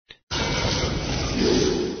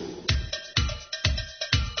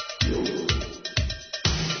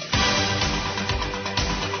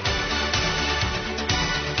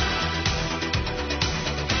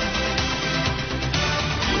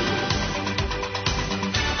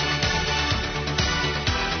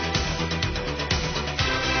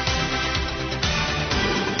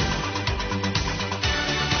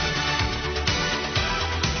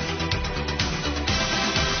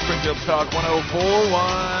Talk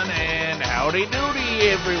 104.1, and howdy doody,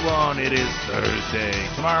 everyone. It is Thursday.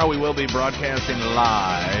 Tomorrow we will be broadcasting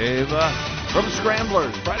live from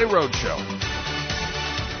Scramblers Friday Road Show.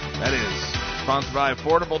 That is sponsored by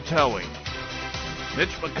Affordable Towing. Mitch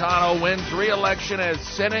McConnell wins re-election as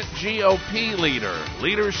Senate GOP leader.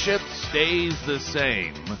 Leadership stays the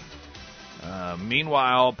same.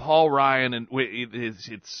 Meanwhile, Paul Ryan, and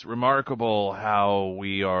it's remarkable how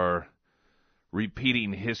we are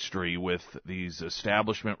repeating history with these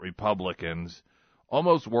establishment Republicans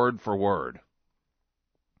almost word for word.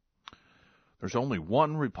 There's only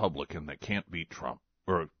one Republican that can't beat Trump.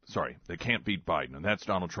 That can't beat Biden, and that's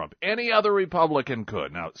Donald Trump. Any other Republican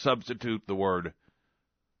could. Now, substitute the word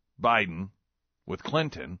Biden with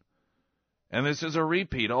Clinton, and this is a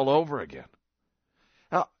repeat all over again.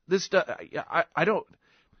 Now, let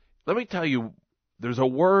me tell you, there's a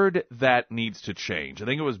word that needs to change. I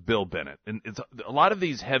think it was Bill Bennett. And it's a lot of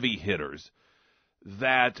these heavy hitters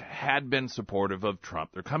that had been supportive of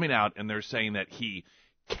Trump. They're coming out and they're saying that he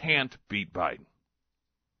can't beat Biden.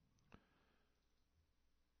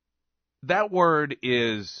 That word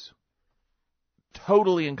is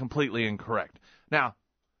totally and completely incorrect. Now,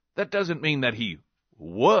 that doesn't mean that he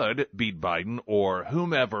would beat Biden or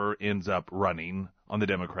whomever ends up running on the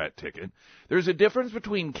Democrat ticket. There's a difference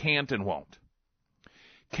between can't and won't.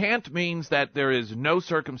 Can't means that there is no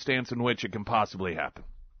circumstance in which it can possibly happen.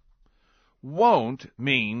 Won't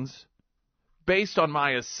means, based on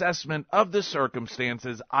my assessment of the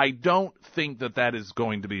circumstances, I don't think that that is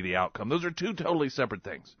going to be the outcome. Those are two totally separate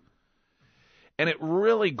things. And it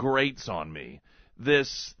really grates on me,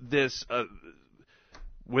 this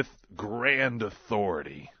with grand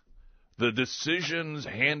authority, the decisions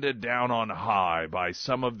handed down on high by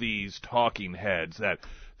some of these talking heads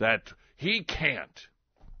that he can't.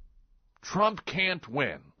 Trump can't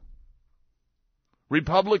win.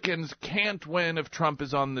 Republicans can't win if Trump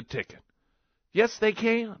is on the ticket. Yes, they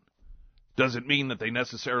can. Doesn't mean that they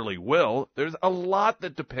necessarily will. There's a lot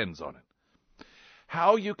that depends on it.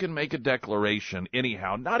 How you can make a declaration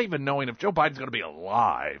anyhow, not even knowing if Joe Biden's going to be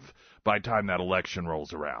alive by the time that election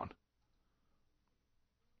rolls around.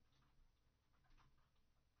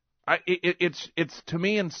 It's to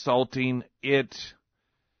me insulting. It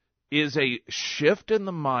is a shift in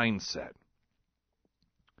the mindset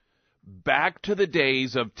back to the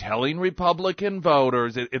days of telling Republican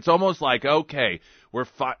voters. It's almost like, okay, we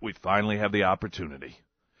finally have the opportunity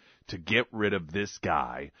to get rid of this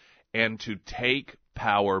guy and to take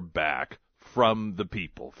power back from the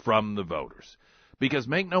people, from the voters. Because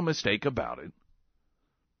make no mistake about it,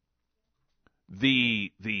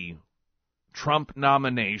 the Trump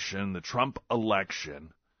nomination, the Trump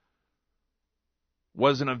election,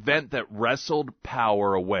 was an event that wrestled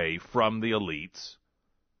power away from the elites,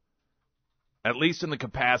 at least in the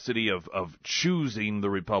capacity of choosing the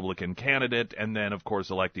Republican candidate and then, of course,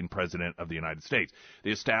 electing President of the United States.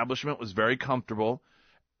 The establishment was very comfortable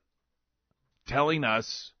telling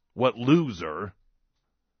us what loser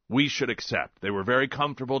we should accept. They were very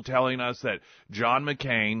comfortable telling us that John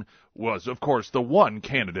McCain was, of course, the one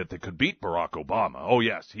candidate that could beat Barack Obama. Oh,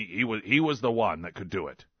 yes, he was the one that could do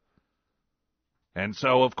it. And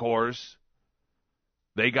so, of course,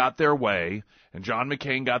 they got their way, and John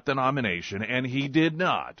McCain got the nomination, and he did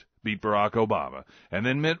not beat Barack Obama. And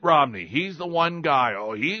then Mitt Romney, he's the one guy,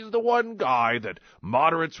 he's the one guy that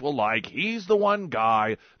moderates will like. He's the one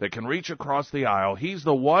guy that can reach across the aisle. He's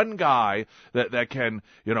the one guy that can,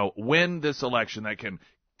 win this election, that can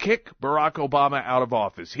kick Barack Obama out of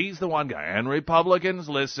office. He's the one guy. And Republicans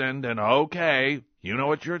listened, and okay, you know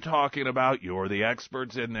what you're talking about. You're the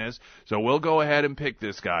experts in this, so we'll go ahead and pick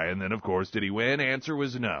this guy. And then, of course, did he win? Answer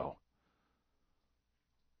was no.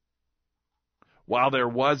 While there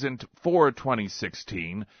wasn't, for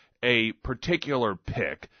 2016, a particular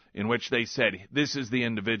pick in which they said, this is the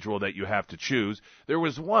individual that you have to choose, there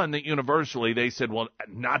was one that universally they said, well,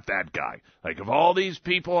 not that guy. Like, of all these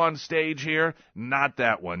people on stage here, not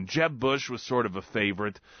that one. Jeb Bush was sort of a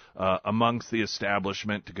favorite amongst the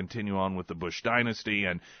establishment to continue on with the Bush dynasty.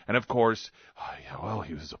 And of course,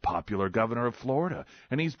 he was a popular governor of Florida,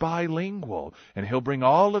 and he's bilingual, and he'll bring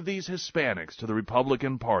all of these Hispanics to the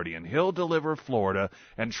Republican Party, and he'll deliver Florida,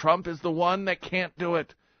 and Trump is the one that can't do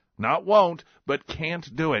it. Not won't, but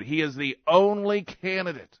can't do it. He is the only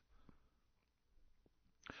candidate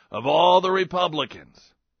of all the Republicans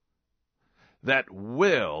that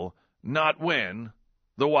will not win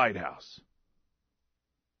the White House.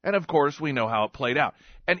 And, of course, we know how it played out.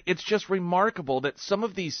 And it's just remarkable that some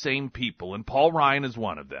of these same people, and Paul Ryan is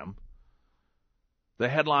one of them, the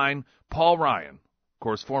headline, Paul Ryan, of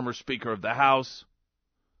course, former Speaker of the House,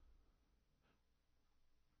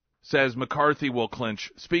 says McCarthy will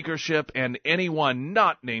clinch speakership and anyone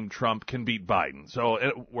not named Trump can beat Biden.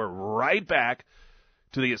 So we're right back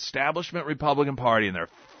to the establishment Republican Party, and they're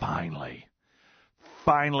finally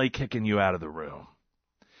kicking you out of the room.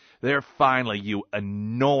 They're finally, you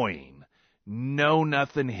annoying,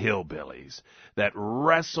 know-nothing hillbillies that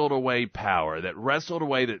wrestled away power,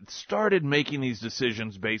 that started making these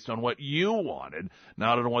decisions based on what you wanted,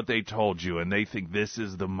 not on what they told you, and they think this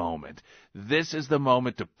is the moment. This is the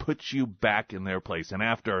moment to put you back in their place. And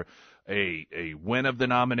after a win of the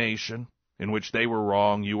nomination, in which they were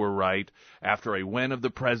wrong, you were right. After a win of the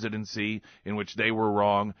presidency, in which they were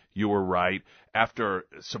wrong, you were right. After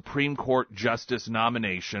Supreme Court justice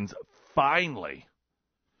nominations, finally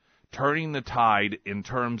turning the tide in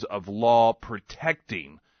terms of law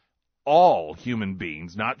protecting all human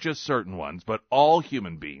beings, not just certain ones, but all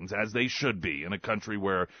human beings, as they should be in a country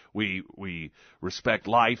where we respect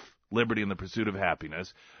life, liberty, and the pursuit of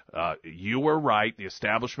happiness. You were right. The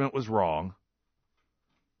establishment was wrong.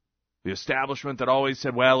 The establishment that always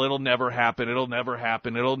said, well, it'll never happen, it'll never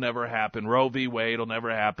happen, it'll never happen, Roe v. Wade will never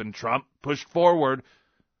happen. Trump pushed forward,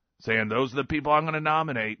 saying those are the people I'm going to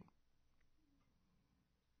nominate.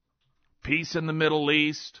 Peace in the Middle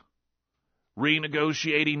East,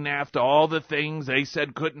 renegotiating NAFTA, all the things they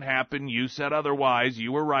said couldn't happen. You said otherwise.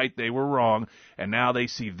 You were right. They were wrong. And now they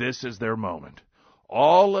see this as their moment.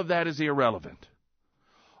 All of that is irrelevant.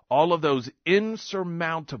 All of those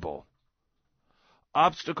insurmountable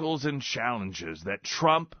obstacles and challenges that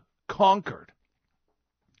Trump conquered,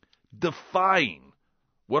 defying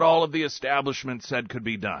what all of the establishment said could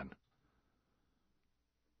be done.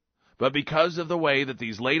 But because of the way that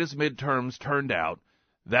these latest midterms turned out,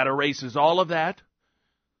 that erases all of that.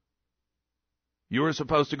 You were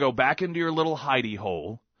supposed to go back into your little hidey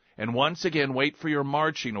hole and once again wait for your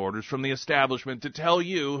marching orders from the establishment to tell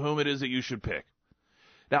you whom it is that you should pick.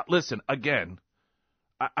 Now, listen, again,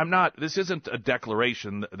 this isn't a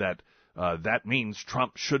declaration that that means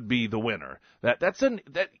Trump should be the winner.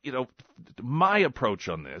 My approach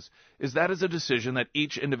on this is that is a decision that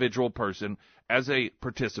each individual person as a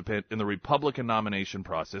participant in the Republican nomination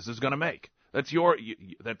process is going to make.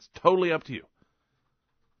 That's totally up to you.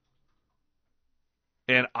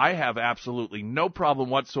 And I have absolutely no problem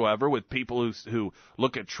whatsoever with people who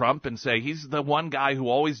look at Trump and say he's the one guy who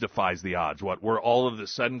always defies the odds. What, we're all of a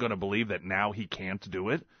sudden going to believe that now he can't do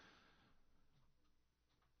it?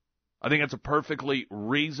 I think that's a perfectly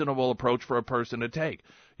reasonable approach for a person to take.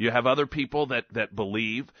 You have other people that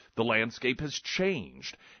believe the landscape has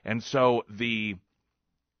changed. And so the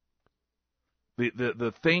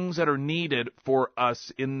things that are needed for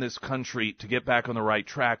us in this country to get back on the right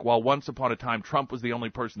track, while once upon a time Trump was the only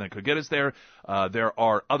person that could get us there, there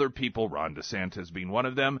are other people, Ron DeSantis being one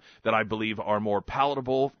of them, that I believe are more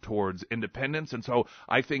palatable towards independence. And so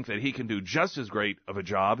I think that he can do just as great of a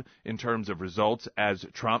job in terms of results as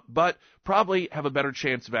Trump, but probably have a better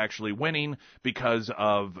chance of actually winning because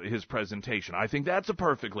of his presentation. I think that's a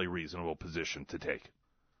perfectly reasonable position to take.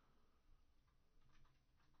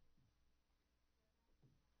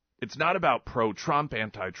 It's not about pro-Trump,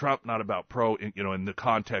 anti-Trump, not about in the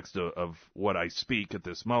context of what I speak at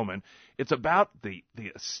this moment. It's about the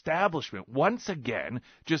establishment, once again,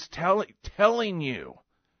 just telling you,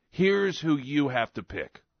 here's who you have to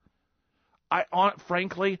pick.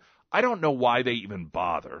 Frankly, I don't know why they even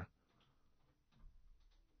bother.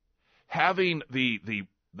 Having the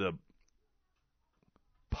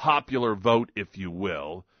popular vote, if you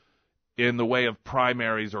will, in the way of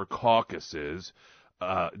primaries or caucuses,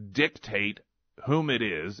 dictate whom it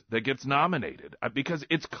is that gets nominated, because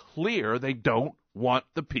it's clear they don't want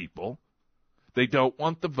the people, they don't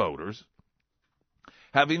want the voters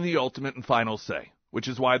having the ultimate and final say, which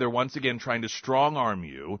is why they're once again trying to strong-arm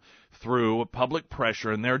you through public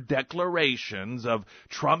pressure and their declarations of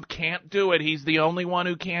Trump can't do it, he's the only one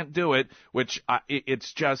who can't do it, which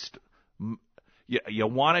it's just... You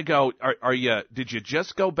want to go, did you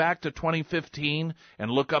just go back to 2015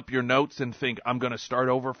 and look up your notes and think, I'm going to start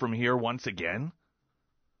over from here once again?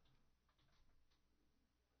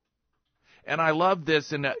 And I love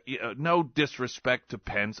this, and no disrespect to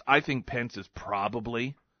Pence. I think Pence is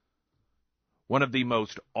probably one of the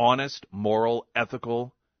most honest, moral,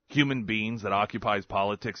 ethical human beings that occupies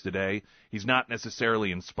politics today. He's not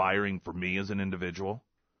necessarily inspiring for me as an individual.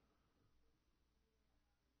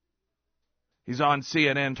 He's on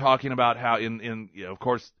CNN talking about how, of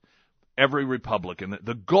course, every Republican,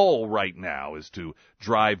 the goal right now is to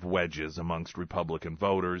drive wedges amongst Republican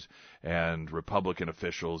voters and Republican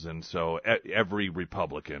officials. And so every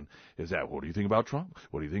Republican is at, what do you think about Trump?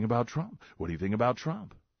 What do you think about Trump? What do you think about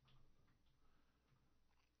Trump?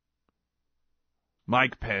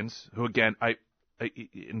 Mike Pence, who, again, I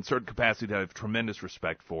in certain capacity I have tremendous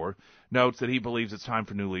respect for, notes that he believes it's time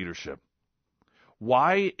for new leadership.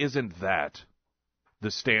 Why isn't that the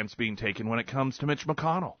stance being taken when it comes to Mitch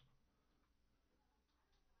McConnell?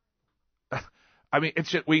 I mean, it's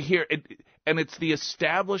just, we hear it, and it's the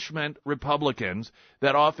establishment Republicans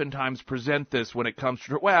that oftentimes present this when it comes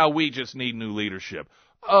to, well, we just need new leadership.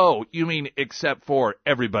 Oh, you mean except for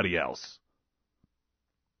everybody else?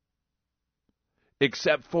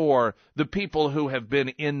 Except for the people who have been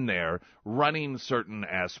in there running certain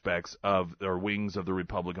aspects of or wings of the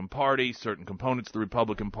Republican Party, certain components of the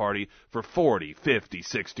Republican Party for 40, 50,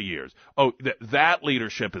 60 years. Oh, that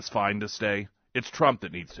leadership is fine to stay. It's Trump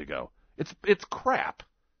that needs to go. It's crap.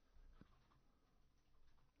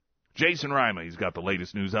 Jason Rima, he's got the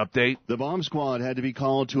latest news update. The bomb squad had to be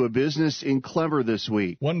called to a business in Clever this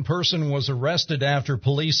week. One person was arrested after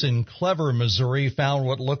police in Clever, Missouri, found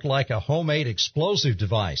what looked like a homemade explosive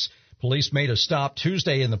device. Police made a stop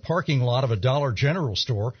Tuesday in the parking lot of a Dollar General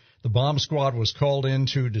store. The bomb squad was called in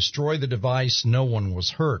to destroy the device. No one was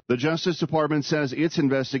hurt. The Justice Department says it's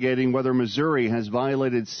investigating whether Missouri has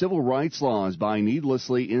violated civil rights laws by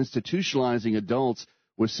needlessly institutionalizing adults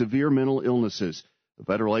with severe mental illnesses. The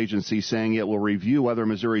federal agency saying it will review whether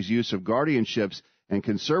Missouri's use of guardianships and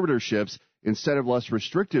conservatorships instead of less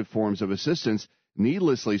restrictive forms of assistance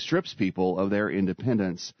needlessly strips people of their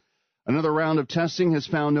independence. Another round of testing has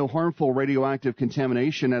found no harmful radioactive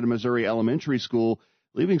contamination at a Missouri elementary school,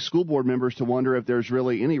 leaving school board members to wonder if there's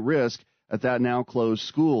really any risk at that now closed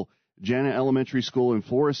school. Jana Elementary School in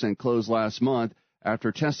Florissant closed last month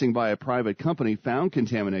after testing by a private company found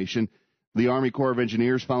contamination. The Army Corps of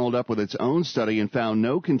Engineers followed up with its own study and found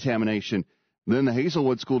no contamination. Then the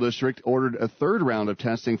Hazelwood School District ordered a third round of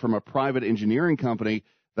testing from a private engineering company.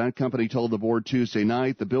 That company told the board Tuesday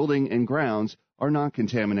night the building and grounds are not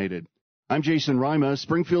contaminated. I'm Jason Rima,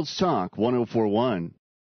 Springfield's Talk 104.1.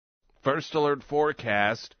 First Alert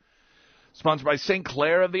Forecast, sponsored by St.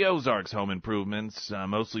 Clair of the Ozarks Home Improvements.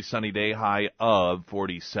 Mostly sunny day, high of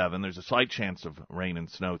 47. There's a slight chance of rain and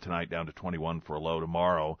snow tonight, down to 21 for a low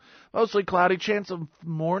tomorrow. Mostly cloudy, chance of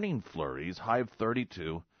morning flurries, high of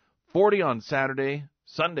 32. 40 on Saturday,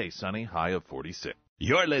 Sunday sunny, high of 46.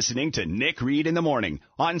 You're listening to Nick Reed in the Morning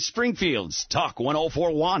on Springfield's Talk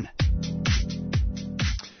 104.1.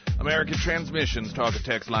 American Transmissions, talk and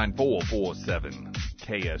text line 447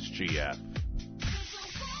 KSGF.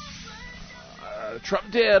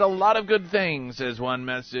 Trump did a lot of good things, as one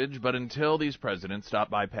message, but until these presidents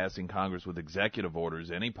stop bypassing Congress with executive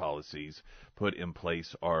orders, any policies put in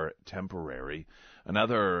place are temporary.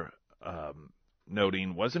 Another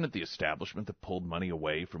noting, wasn't it the establishment that pulled money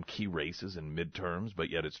away from key races and midterms,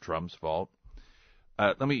 but yet it's Trump's fault?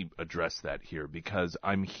 Let me address that here, because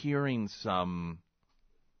I'm hearing some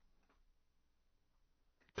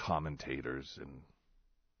commentators and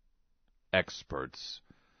experts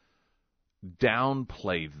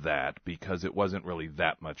downplay that because it wasn't really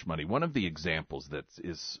that much money. One of the examples that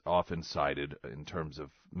is often cited in terms of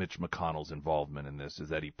Mitch McConnell's involvement in this is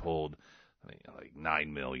that he pulled like $9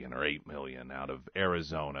 million or $8 million out of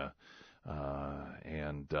Arizona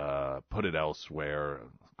and put it elsewhere.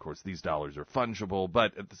 Of course, these dollars are fungible,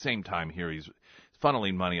 but at the same time here he's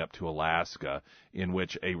funneling money up to Alaska, in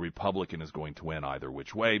which a Republican is going to win either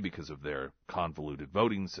which way because of their convoluted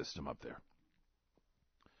voting system up there.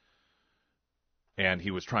 And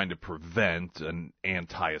he was trying to prevent an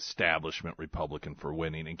anti-establishment Republican from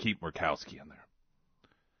winning and keep Murkowski in there.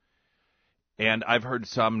 And I've heard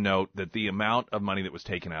some note that the amount of money that was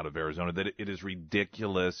taken out of Arizona, that it is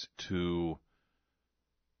ridiculous to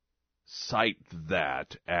cite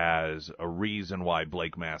that as a reason why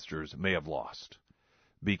Blake Masters may have lost,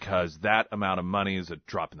 because that amount of money is a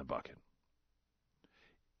drop in the bucket.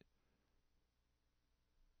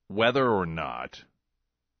 Whether or not,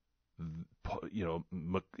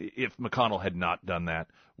 if McConnell had not done that,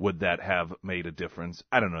 would that have made a difference?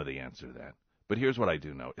 I don't know the answer to that. But here's what I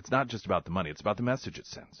do know. It's not just about the money. It's about the message it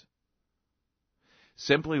sends.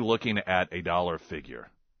 Simply looking at a dollar figure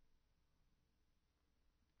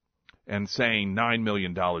and saying $9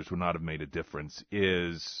 million would not have made a difference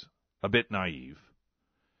is a bit naive.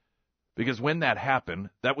 Because when that happened,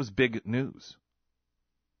 that was big news.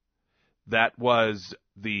 That was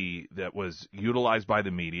utilized by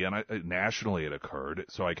the media, and nationally it occurred.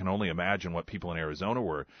 So I can only imagine what people in Arizona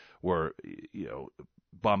were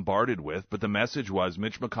bombarded with. But the message was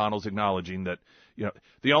Mitch McConnell's acknowledging that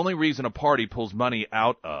the only reason a party pulls money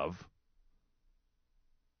out of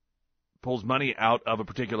pulls money out of a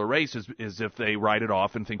particular race is if they write it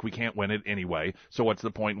off and think we can't win it anyway, so what's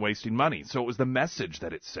the point in wasting money? So it was the message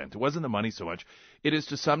that it sent. It wasn't the money so much. It is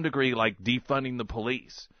to some degree like defunding the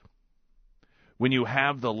police. When you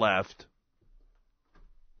have the left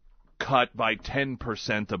cut by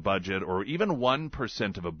 10% a budget or even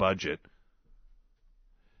 1% of a budget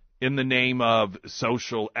in the name of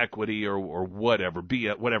social equity or whatever, be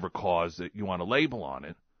it whatever cause that you want to label on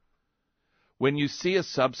it, when you see a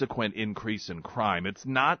subsequent increase in crime, it's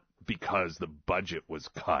not because the budget was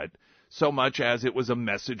cut so much as it was a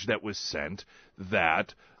message that was sent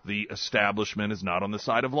that the establishment is not on the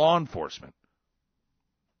side of law enforcement.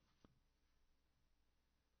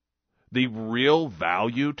 The real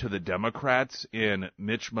value to the Democrats in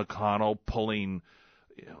Mitch McConnell pulling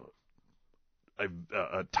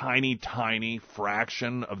a tiny, tiny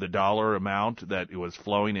fraction of the dollar amount that was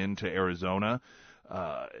flowing into Arizona,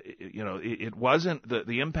 it wasn't,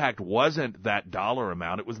 the impact wasn't that dollar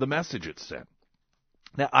amount, it was the message it sent.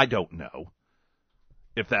 Now, I don't know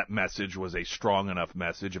if that message was a strong enough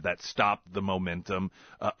message, if that stopped the momentum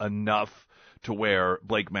enough to where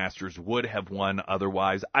Blake Masters would have won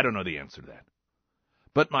otherwise. I don't know the answer to that.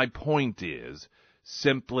 But my point is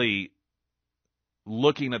simply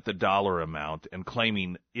looking at the dollar amount and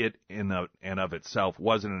claiming it in and of itself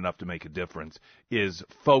wasn't enough to make a difference is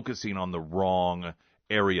focusing on the wrong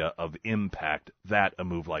area of impact that a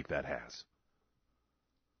move like that has.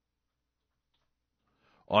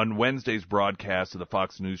 On Wednesday's broadcast of the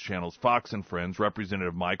Fox News Channel's Fox and Friends,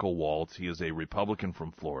 Representative Michael Waltz, he is a Republican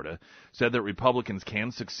from Florida, said that Republicans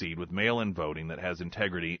can succeed with mail-in voting that has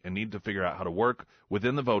integrity and need to figure out how to work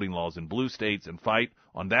within the voting laws in blue states and fight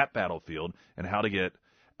on that battlefield and how to get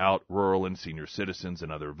out rural and senior citizens and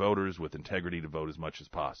other voters with integrity to vote as much as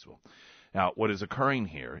possible. Now, what is occurring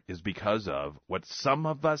here is because of what some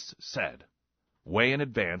of us said way in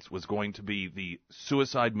advance was going to be the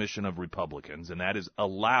suicide mission of Republicans, and that is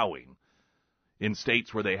allowing, in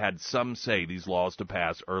states where they had some say, these laws to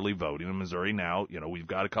pass early voting. In Missouri now, we've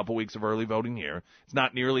got a couple weeks of early voting here. It's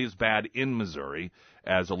not nearly as bad in Missouri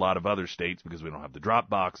as a lot of other states because we don't have the drop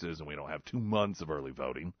boxes and we don't have 2 months of early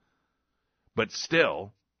voting. But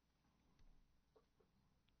still,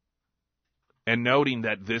 and noting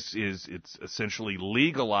that it's essentially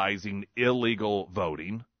legalizing illegal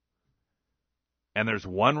voting. And there's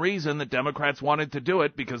one reason that Democrats wanted to do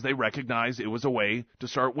it, because they recognized it was a way to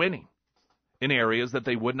start winning in areas that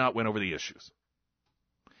they would not win over the issues.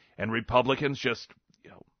 And Republicans just,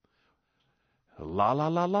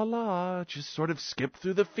 just sort of skip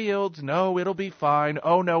through the fields. No, it'll be fine.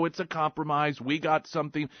 Oh, no, it's a compromise. We got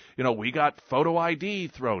something, we got photo ID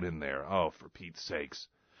thrown in there. Oh, for Pete's sakes.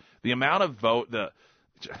 The amount of vote, I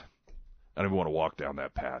don't even want to walk down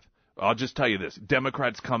that path. I'll just tell you this.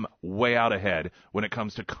 Democrats come way out ahead when it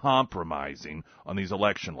comes to compromising on these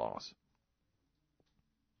election laws.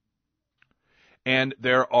 And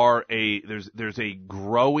there's a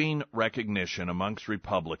growing recognition amongst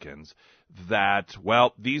Republicans that,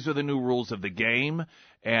 well, these are the new rules of the game,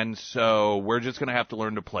 and so we're just going to have to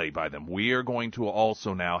learn to play by them. We are going to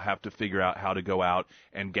also now have to figure out how to go out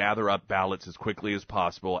and gather up ballots as quickly as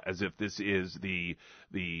possible, as if this is the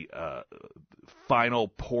final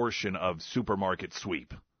portion of supermarket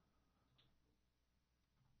sweep.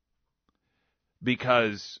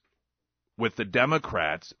 Because with the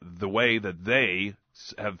Democrats, the way that they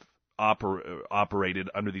have operated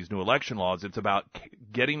under these new election laws, it's about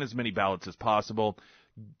getting as many ballots as possible.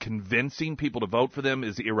 Convincing people to vote for them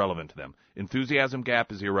is irrelevant to them. Enthusiasm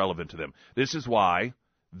gap is irrelevant to them. This is why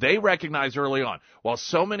they recognized early on, while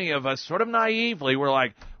so many of us sort of naively were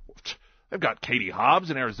like, they've got Katie Hobbs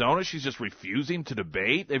in Arizona. She's just refusing to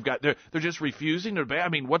debate. They're just refusing to debate. I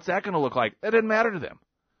mean, what's that going to look like? That didn't matter to them.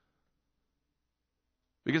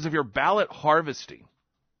 Because if you're ballot harvesting,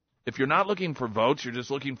 if you're not looking for votes, you're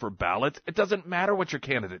just looking for ballots, it doesn't matter what your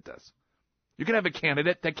candidate does. You can have a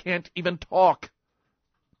candidate that can't even talk.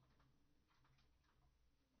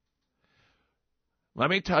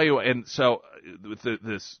 Let me tell you, and so with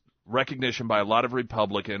this recognition by a lot of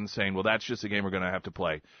Republicans saying, well, that's just a game we're going to have to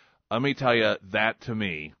play. Let me tell you, that to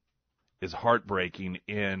me is heartbreaking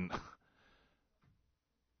in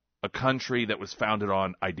a country that was founded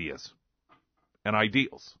on ideas and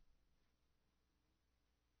ideals.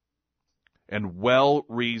 And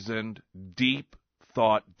well-reasoned, deep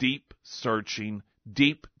thought, deep searching,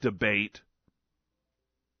 deep debate.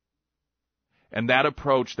 And that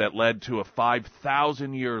approach that led to a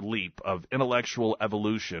 5,000-year leap of intellectual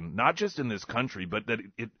evolution, not just in this country, but that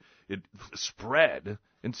it spread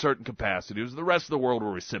in certain capacities. The rest of the world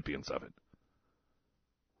were recipients of it.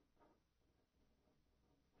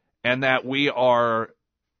 And that we are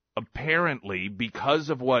apparently, because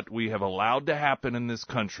of what we have allowed to happen in this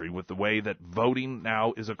country with the way that voting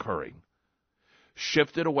now is occurring,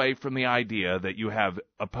 shifted away from the idea that you have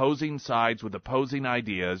opposing sides with opposing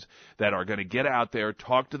ideas that are going to get out there,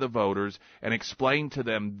 talk to the voters, and explain to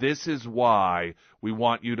them, this is why we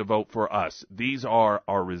want you to vote for us. These are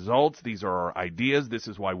our results. These are our ideas. This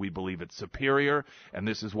is why we believe it's superior, and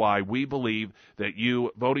this is why we believe that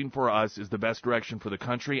you voting for us is the best direction for the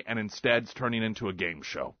country, and instead it's turning into a game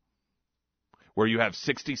show where you have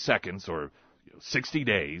 60 seconds or 60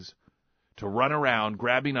 days to run around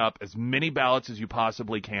grabbing up as many ballots as you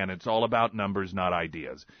possibly can. It's all about numbers, not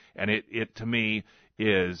ideas. And it to me,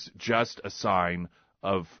 is just a sign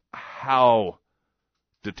of how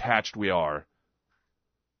detached we are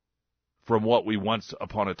from what we once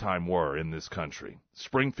upon a time were in this country.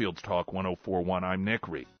 Springfield's Talk 1041, I'm Nick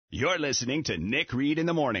Reed. You're listening to Nick Reed in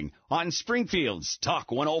the Morning on Springfield's Talk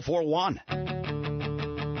 1041.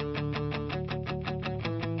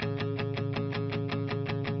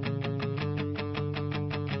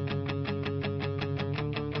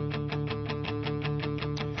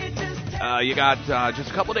 You got just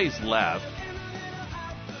a couple days left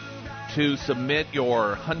to submit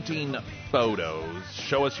your hunting photos.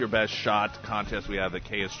 Show us your best shot contest we have at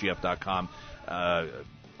ksgf.com.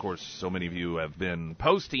 Of course, so many of you have been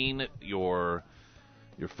posting your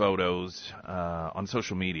photos on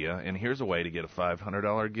social media, and here's a way to get a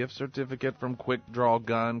 $500 gift certificate from Quick Draw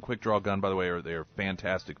Gun. Quick Draw Gun, by the way, they're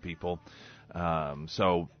fantastic people.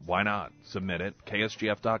 So why not submit it?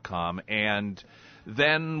 ksgf.com, and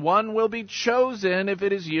then one will be chosen. If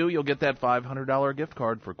it is you, you'll get that $500 gift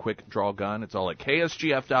card for Quick Draw Gun. It's all at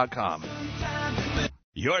ksgf.com.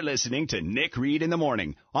 You're listening to Nick Reed in the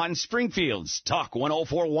Morning on Springfield's Talk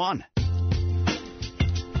 1041.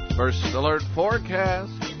 First alert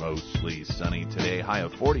forecast. Mostly sunny today, high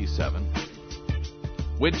of 47.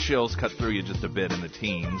 Wind chills cut through you just a bit in the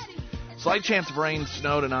teens. Slight chance of rain,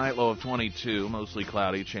 snow tonight, low of 22. Mostly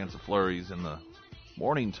cloudy, chance of flurries in the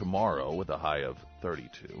morning tomorrow with a high of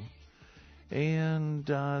 32. And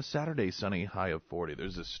Saturday, sunny, high of 40.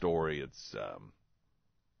 There's a story. It's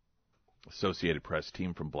Associated Press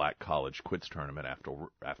team from Black College quits tournament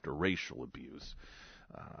after racial abuse.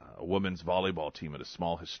 A women's volleyball team at a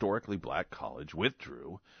small historically black college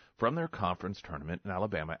withdrew from their conference tournament in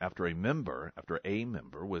Alabama after a member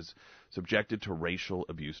was subjected to racial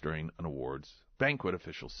abuse during an awards banquet,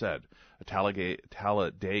 officials said. A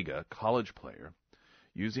Talladega College player,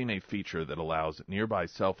 using a feature that allows nearby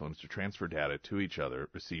cell phones to transfer data to each other,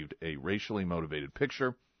 received a racially motivated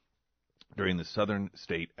picture during the Southern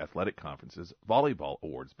State Athletic Conference's Volleyball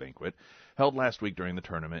Awards banquet held last week during the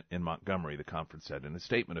tournament in Montgomery, the conference said. In a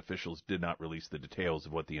statement, officials did not release the details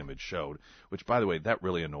of what the image showed, which, by the way, that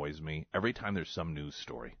really annoys me every time there's some news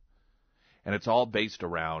story. And it's all based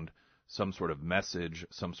around some sort of message,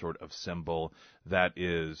 some sort of symbol that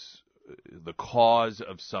is the cause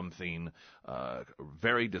of something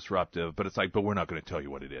very disruptive, but it's like, but we're not going to tell you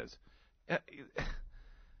what it is.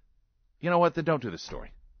 You know what? Then don't do the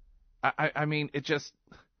story. I mean, it's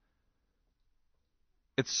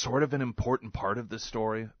sort of an important part of this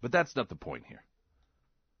story, but that's not the point here.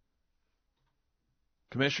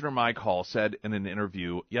 Commissioner Mike Hall said in an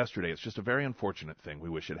interview yesterday, it's just a very unfortunate thing. We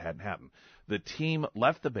wish it hadn't happened. The team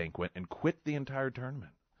left the banquet and quit the entire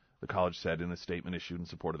tournament, the college said in a statement issued in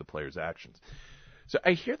support of the players' actions. So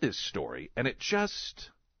I hear this story, and it just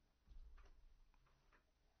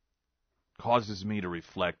causes me to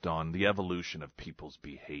reflect on the evolution of people's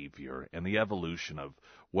behavior and the evolution of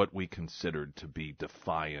what we considered to be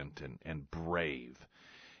defiant and brave.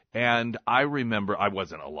 And I remember, I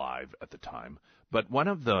wasn't alive at the time, but one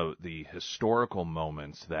of the historical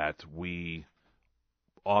moments that we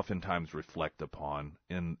oftentimes reflect upon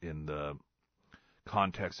in the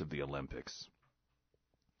context of the Olympics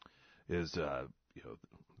is the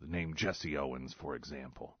name Jesse Owens, for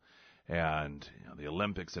example. And the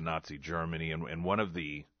Olympics in Nazi Germany, and one of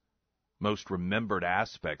the most remembered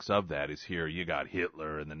aspects of that is here you got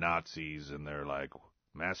Hitler and the Nazis, and they're like,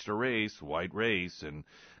 master race, white race, and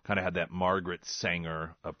kind of had that Margaret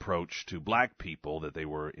Sanger approach to black people, that they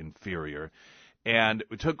were inferior. And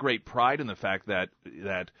we took great pride in the fact that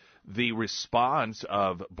the response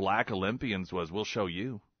of black Olympians was, we'll show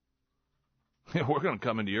you. We're going to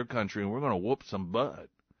come into your country and we're going to whoop some butt.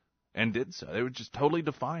 And did so. They were just totally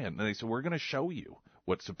defiant. And they said, we're going to show you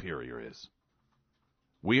what superior is.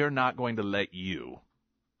 We are not going to let you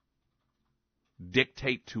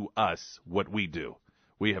dictate to us what we do.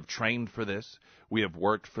 We have trained for this. We have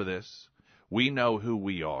worked for this. We know who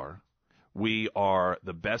we are. We are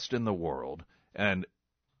the best in the world. And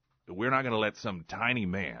we're not going to let some tiny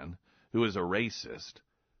man who is a racist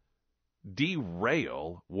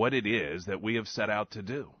derail what it is that we have set out to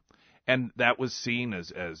do. And that was seen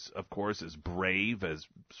as of course, as brave, as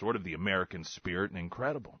sort of the American spirit, and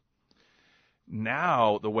incredible.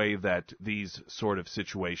 Now, the way that these sort of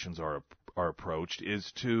situations are approached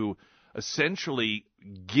is to essentially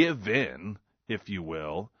give in, if you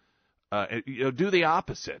will, do the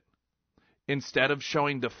opposite. Instead of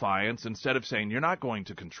showing defiance, instead of saying, you're not going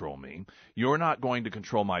to control me, you're not going to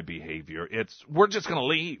control my behavior, we're just going to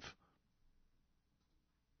leave.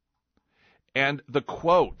 And the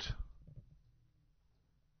quote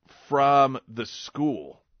from the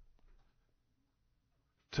school,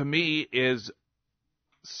 to me, is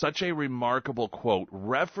such a remarkable quote,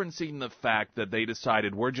 referencing the fact that they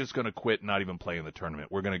decided we're just going to quit and not even play in the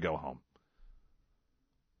tournament. We're going to go home.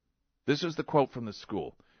 This is the quote from the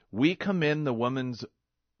school. We commend the women's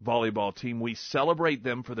volleyball team. We celebrate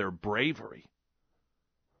them for their bravery.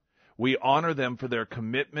 We honor them for their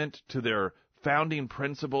commitment to their founding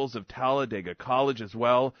principles of Talladega College, as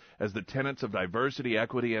well as the tenets of diversity,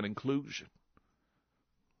 equity, and inclusion.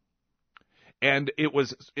 And it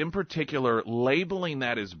was, in particular, labeling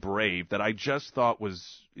that as brave that I just thought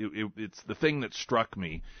it's the thing that struck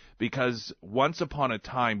me, because once upon a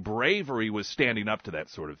time, bravery was standing up to that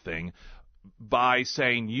sort of thing by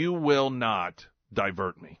saying, you will not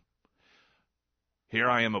divert me. Here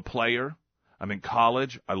I am, a player. I'm in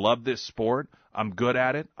college. I love this sport. I'm good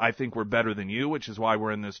at it. I think we're better than you, which is why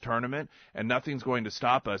we're in this tournament, and nothing's going to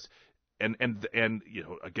stop us. And you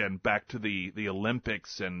know, again, back to the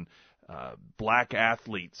Olympics and black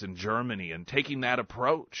athletes in Germany, and taking that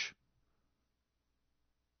approach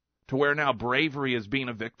to where now bravery is being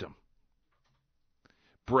a victim.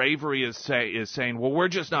 Bravery is saying, well, we're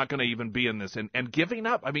just not going to even be in this, and giving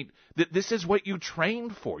up. I mean, this is what you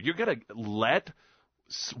trained for. You're going to let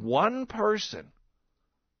one person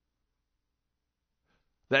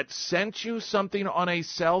that sent you something on a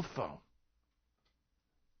cell phone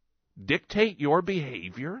dictate your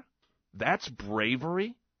behavior? That's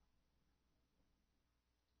bravery?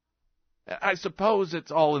 I suppose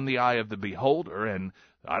it's all in the eye of the beholder, and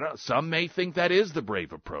some may think that is the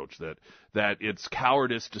brave approach, that it's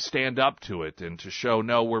cowardice to stand up to it and to show,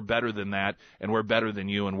 no, we're better than that, and we're better than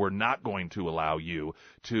you, and we're not going to allow you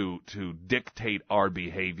to dictate our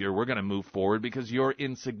behavior. We're going to move forward because you're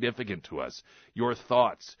insignificant to us. Your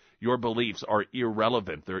thoughts, your beliefs are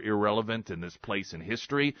irrelevant. They're irrelevant in this place in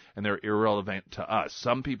history, and they're irrelevant to us.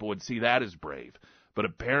 Some people would see that as brave, but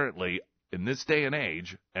apparently in this day and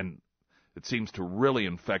age, and it seems to really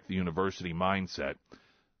infect the university mindset,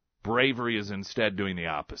 bravery is instead doing the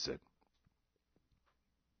opposite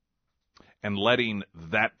and letting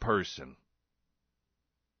that person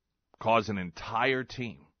cause an entire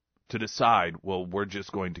team to decide, well, we're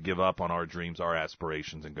just going to give up on our dreams, our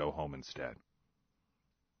aspirations, and go home instead.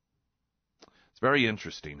 It's very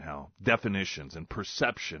interesting how definitions and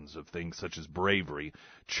perceptions of things such as bravery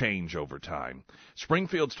change over time.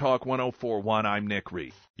 Springfield's Talk 104.1, I'm Nick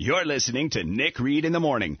Reed. You're listening to Nick Reed in the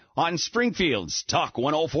Morning on Springfield's Talk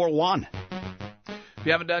 104.1. If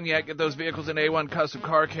you haven't done yet, get those vehicles in A1 Custom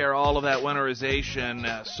Car Care. All of that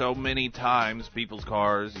winterization, so many times people's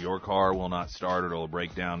cars, your car will not start, or it'll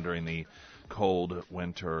break down during the cold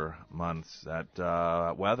winter months.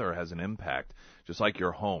 That weather has an impact, just like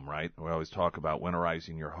your home, right? We always talk about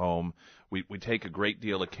winterizing your home. We take a great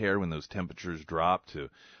deal of care when those temperatures drop to,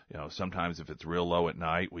 sometimes if it's real low at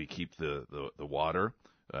night, we keep the water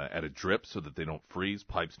at a drip so that they don't freeze,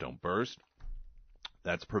 pipes don't burst.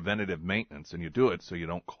 That's preventative maintenance, and you do it so you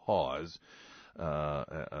don't cause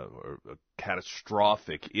a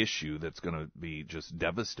catastrophic issue that's going to be just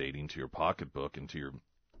devastating to your pocketbook and to your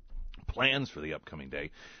plans for the upcoming day.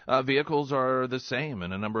 Vehicles are the same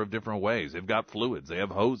in a number of different ways. They've got fluids, they have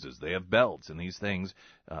hoses, they have belts, and these things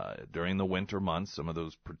during the winter months, some of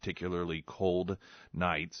those particularly cold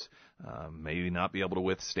nights, may not be able to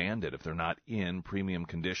withstand it if they're not in premium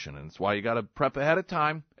condition. And it's why you got to prep ahead of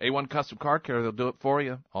time. A1 Custom Car Care, they'll do it for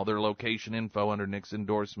you. All their location info under Nick's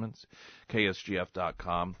endorsements,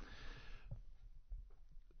 ksgf.com.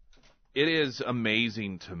 It is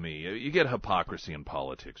amazing to me. You get hypocrisy in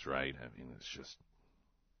politics, right? I mean, it's just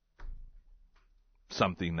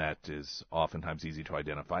something that is oftentimes easy to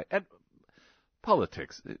identify. And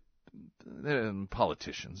politics,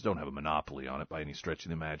 politicians don't have a monopoly on it by any stretch of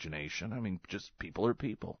the imagination. I mean, just people are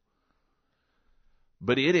people.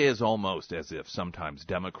 But it is almost as if sometimes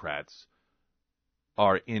Democrats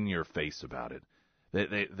are in your face about it.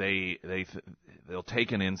 They'll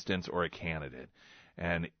take an instance or a candidate,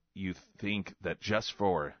 and you think that just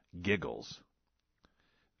for giggles,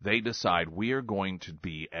 they decide we are going to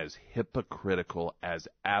be as hypocritical as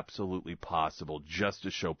absolutely possible just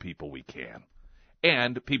to show people we can.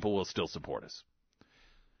 And people will still support us.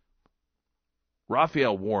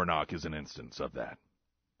 Raphael Warnock is an instance of that.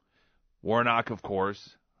 Warnock, of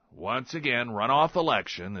course, once again, runoff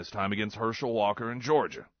election, this time against Herschel Walker in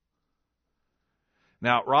Georgia.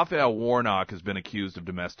 Now, Raphael Warnock has been accused of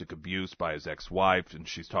domestic abuse by his ex-wife, and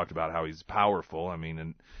she's talked about how he's powerful. I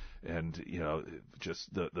mean, and you know,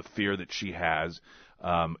 just the fear that she has.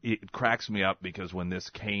 It cracks me up because when this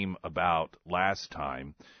came about last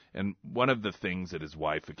time, and one of the things that his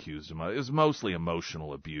wife accused him of is mostly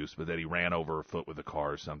emotional abuse, but that he ran over her foot with a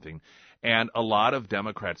car or something. And a lot of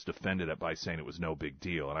Democrats defended it by saying it was no big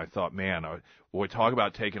deal. And I thought, man, boy, talk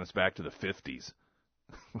about taking us back to the 50s.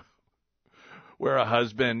 Where a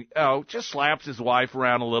husband, just slaps his wife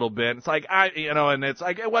around a little bit. It's like, and it's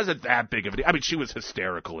like, it wasn't that big of a deal. I mean, she was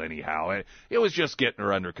hysterical anyhow. It was just getting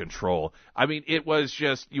her under control. I mean, it was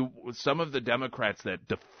just, some of the Democrats that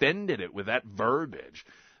defended it with that verbiage,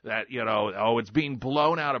 that, it's being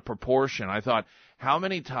blown out of proportion. I thought, how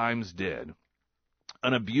many times did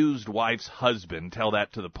an abused wife's husband tell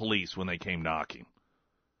that to the police when they came knocking?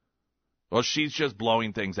 Well, she's just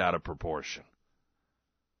blowing things out of proportion.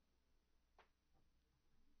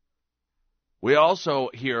 We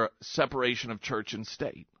also hear separation of church and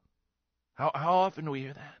state. How often do we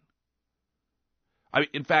hear that?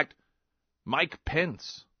 In fact, Mike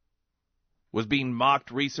Pence was being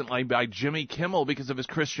mocked recently by Jimmy Kimmel because of his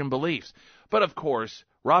Christian beliefs. But of course,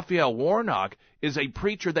 Raphael Warnock is a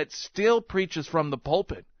preacher that still preaches from the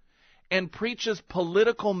pulpit and preaches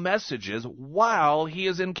political messages while he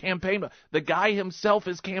is in campaign. The guy himself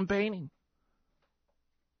is campaigning.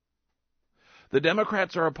 The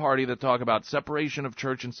Democrats are a party that talk about separation of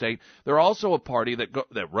church and state. They're also a party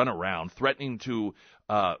that run around threatening to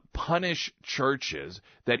punish churches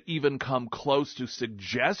that even come close to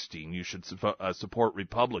suggesting you should support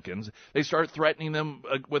Republicans. They start threatening them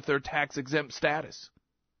with their tax-exempt status.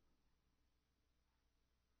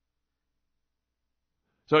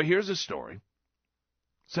 So here's a story.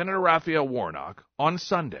 Senator Raphael Warnock on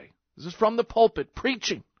Sunday, this is from the pulpit,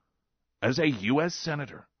 preaching as a U.S.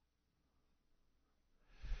 Senator,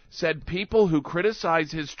 said people who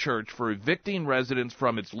criticize his church for evicting residents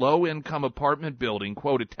from its low-income apartment building,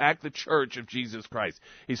 quote, attack the Church of Jesus Christ.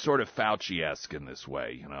 He's sort of Fauci-esque in this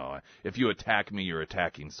way, If you attack me, you're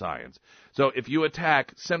attacking science. So if you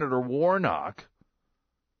attack Senator Warnock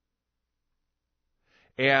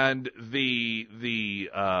and the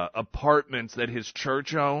apartments that his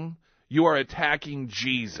church own, you are attacking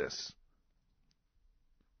Jesus.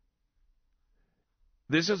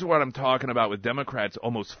 This is what I'm talking about with Democrats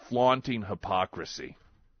almost flaunting hypocrisy.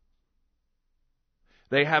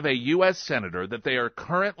 They have a U.S. senator that they are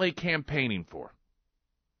currently campaigning for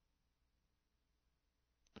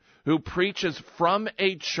who preaches from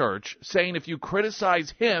a church saying if you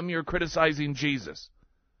criticize him, you're criticizing Jesus.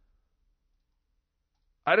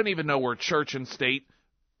 I don't even know where church and state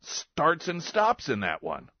starts and stops in that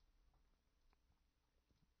one.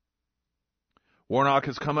 Warnock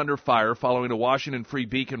has come under fire following a Washington Free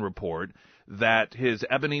Beacon report that his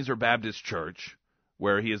Ebenezer Baptist Church,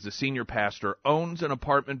 where he is the senior pastor, owns an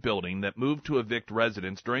apartment building that moved to evict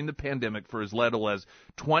residents during the pandemic for as little as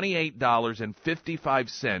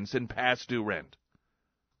 $28.55 in past due rent.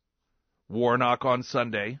 Warnock on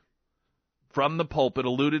Sunday, from the pulpit,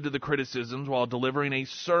 alluded to the criticisms while delivering a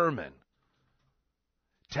sermon,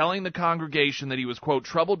 telling the congregation that he was, quote,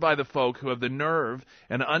 troubled by the folk who have the nerve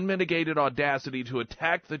and unmitigated audacity to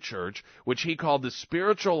attack the church, which he called the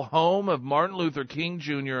spiritual home of Martin Luther King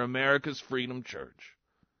Jr., America's Freedom Church.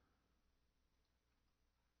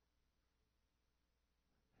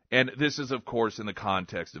 And this is, of course, in the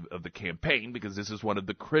context of the campaign, because this is one of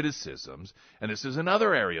the criticisms, and this is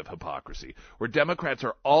another area of hypocrisy, where Democrats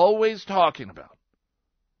are always talking about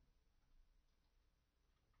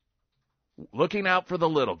looking out for the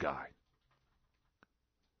little guy,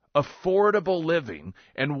 affordable living,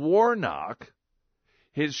 and Warnock,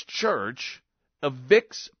 his church,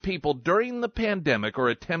 evicts people during the pandemic, or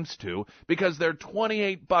attempts to, because they're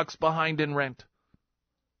 $28 behind in rent.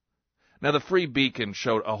 Now, the Free Beacon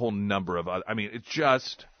showed a whole number of other,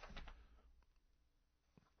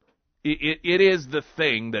 it is the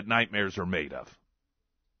thing that nightmares are made of,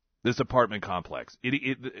 this apartment complex.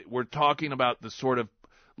 We're talking about the sort of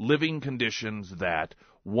living conditions that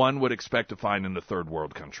one would expect to find in a third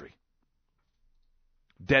world country.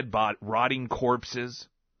 Dead rotting corpses.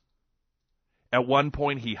 At one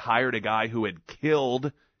point, he hired a guy who had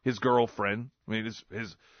killed his girlfriend. His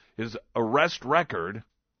arrest record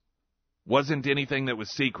wasn't anything that was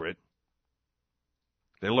secret.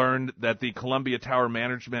 They learned that the Columbia Tower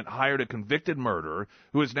management hired a convicted murderer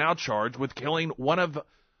who is now charged with killing one of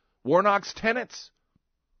Warnock's tenants.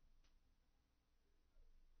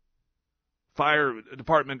 Fire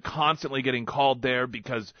department constantly getting called there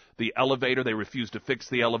because the elevator, they refuse to fix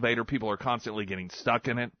the elevator. People are constantly getting stuck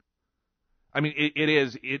in it. I mean,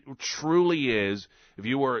 it truly is, if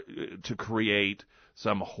you were to create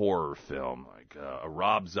some horror film, like a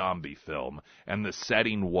Rob Zombie film, and the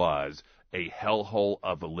setting was a hellhole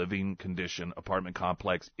of a living condition apartment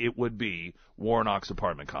complex, it would be Warnock's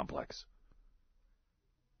apartment complex.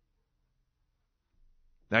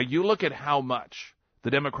 Now, you look at how much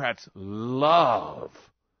the Democrats love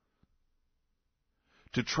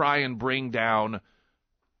to try and bring down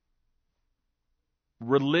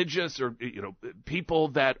religious or, people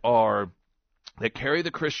that carry the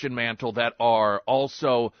Christian mantle that are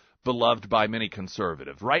also beloved by many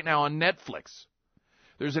conservatives. Right now on Netflix,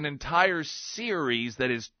 there's an entire series that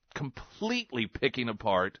is completely picking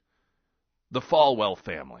apart the Falwell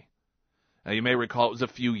family. Now, you may recall it was a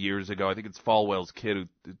few years ago. I think it's Falwell's kid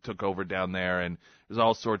who took over down there, and there's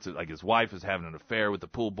all sorts of, like, his wife is having an affair with the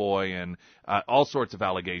pool boy, and all sorts of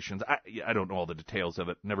allegations. I don't know all the details of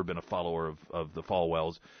it. Never been a follower of the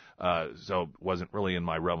Falwells, so it wasn't really in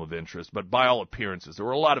my realm of interest. But by all appearances, there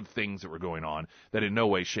were a lot of things that were going on that in no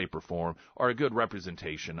way, shape, or form are a good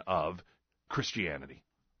representation of Christianity.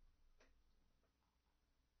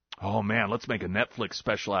 Oh, man, let's make a Netflix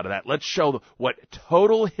special out of that. Let's show what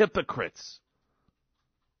total hypocrites.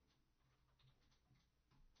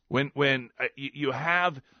 When you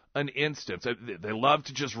have an instance, they love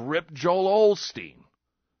to just rip Joel Osteen.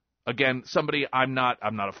 Again, somebody I'm not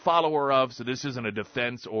a follower of, so this isn't a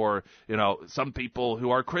defense, or, some people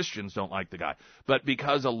who are Christians don't like the guy. But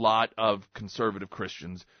because a lot of conservative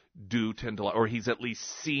Christians do tend to, or he's at least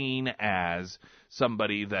seen as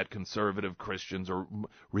somebody that conservative Christians or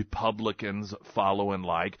Republicans follow and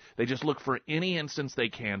like, they just look for any instance they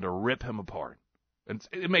can to rip him apart. And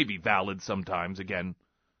it may be valid sometimes, again,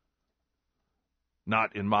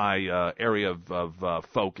 not in my area of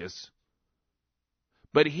focus.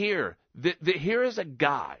 But here is a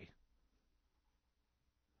guy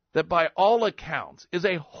that by all accounts is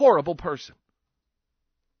a horrible person.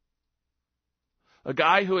 A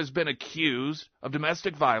guy who has been accused of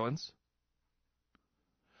domestic violence.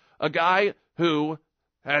 A guy who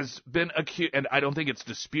has been accused, and I don't think it's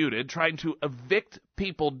disputed, trying to evict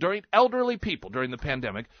elderly people during the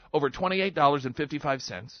pandemic, over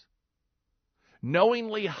 $28.55.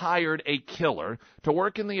 Knowingly hired a killer to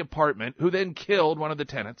work in the apartment who then killed one of the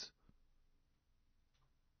tenants.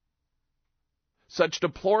 Such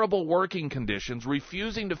deplorable working conditions,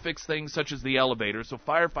 refusing to fix things such as the elevator, so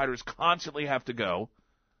firefighters constantly have to go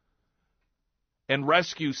and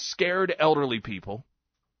rescue scared elderly people.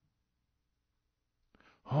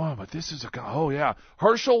 Oh, but this is a guy. Oh, yeah.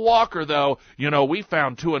 Herschel Walker, though, we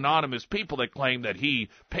found 2 anonymous people that claim that he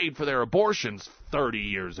paid for their abortions 30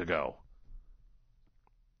 years ago.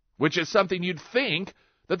 Which is something you'd think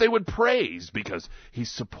that they would praise because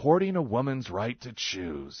he's supporting a woman's right to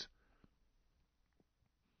choose.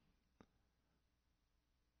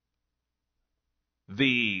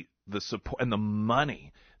 The support and the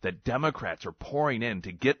money that Democrats are pouring in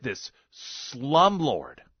to get this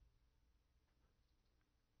slumlord,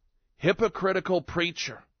 hypocritical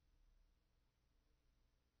preacher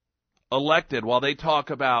elected, while they talk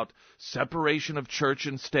about separation of church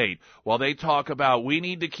and state, while they talk about we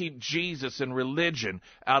need to keep Jesus and religion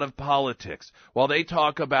out of politics, while they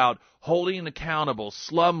talk about holding accountable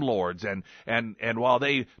slumlords, and while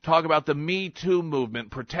they talk about the Me Too movement,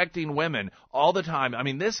 protecting women all the time. I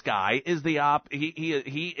mean, this guy is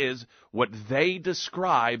he is what they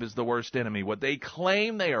describe as the worst enemy, what they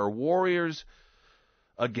claim they are warriors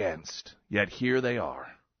against, yet here they are.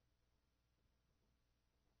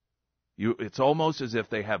 It's almost as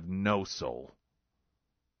if they have no soul.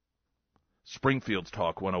 Springfield's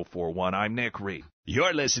Talk 104.1. I'm Nick Reed.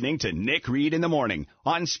 You're listening to Nick Reed in the Morning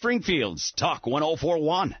on Springfield's Talk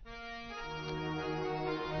 104.1.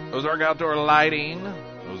 Ozark Outdoor Lighting,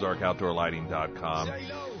 OzarkOutdoorLighting.com.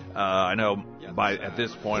 I know at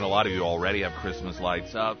this point a lot of you already have Christmas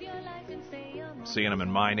lights up. I'm seeing them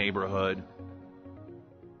in my neighborhood.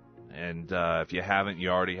 And if you haven't, you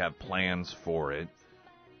already have plans for it.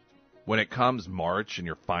 When it comes March and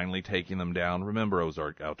you're finally taking them down, remember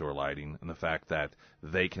Ozark Outdoor Lighting and the fact that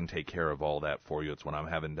they can take care of all that for you. It's what I'm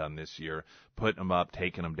having done this year. Putting them up,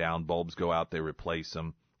 taking them down, bulbs go out, they replace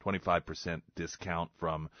them. 25% discount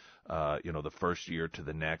from, the first year to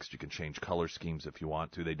the next. You can change color schemes if you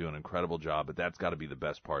want to. They do an incredible job, but that's got to be the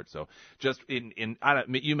best part. So just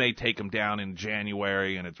you may take them down in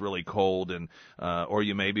January and it's really cold, and or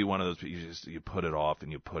you may be one of those you put it off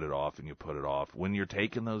and you put it off and you put it off. When you're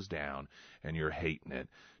taking those down and you're hating it,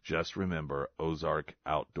 just remember Ozark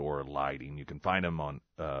Outdoor Lighting. You can find them on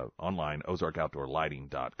online,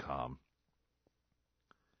 ozarkoutdoorlighting.com.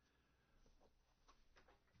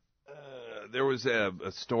 There was a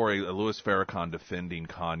story, Louis Farrakhan defending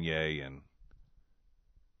Kanye, and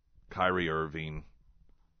Kyrie Irving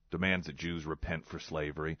demands that Jews repent for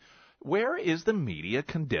slavery. Where is the media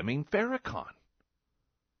condemning Farrakhan?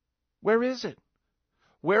 Where is it?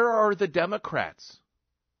 Where are the Democrats?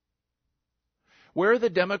 Where are the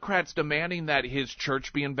Democrats demanding that his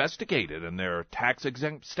church be investigated and their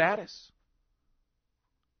tax-exempt status?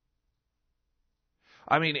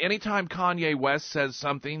 I mean, anytime Kanye West says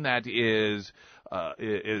something that is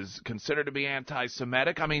considered to be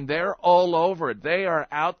anti-Semitic, I mean, they're all over it. They are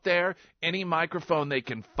out there, any microphone they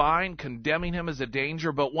can find, condemning him as a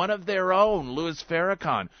danger. But one of their own, Louis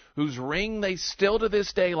Farrakhan, whose ring they still to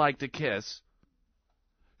this day like to kiss,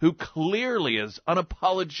 who clearly is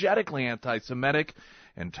unapologetically anti-Semitic,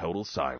 and total silence.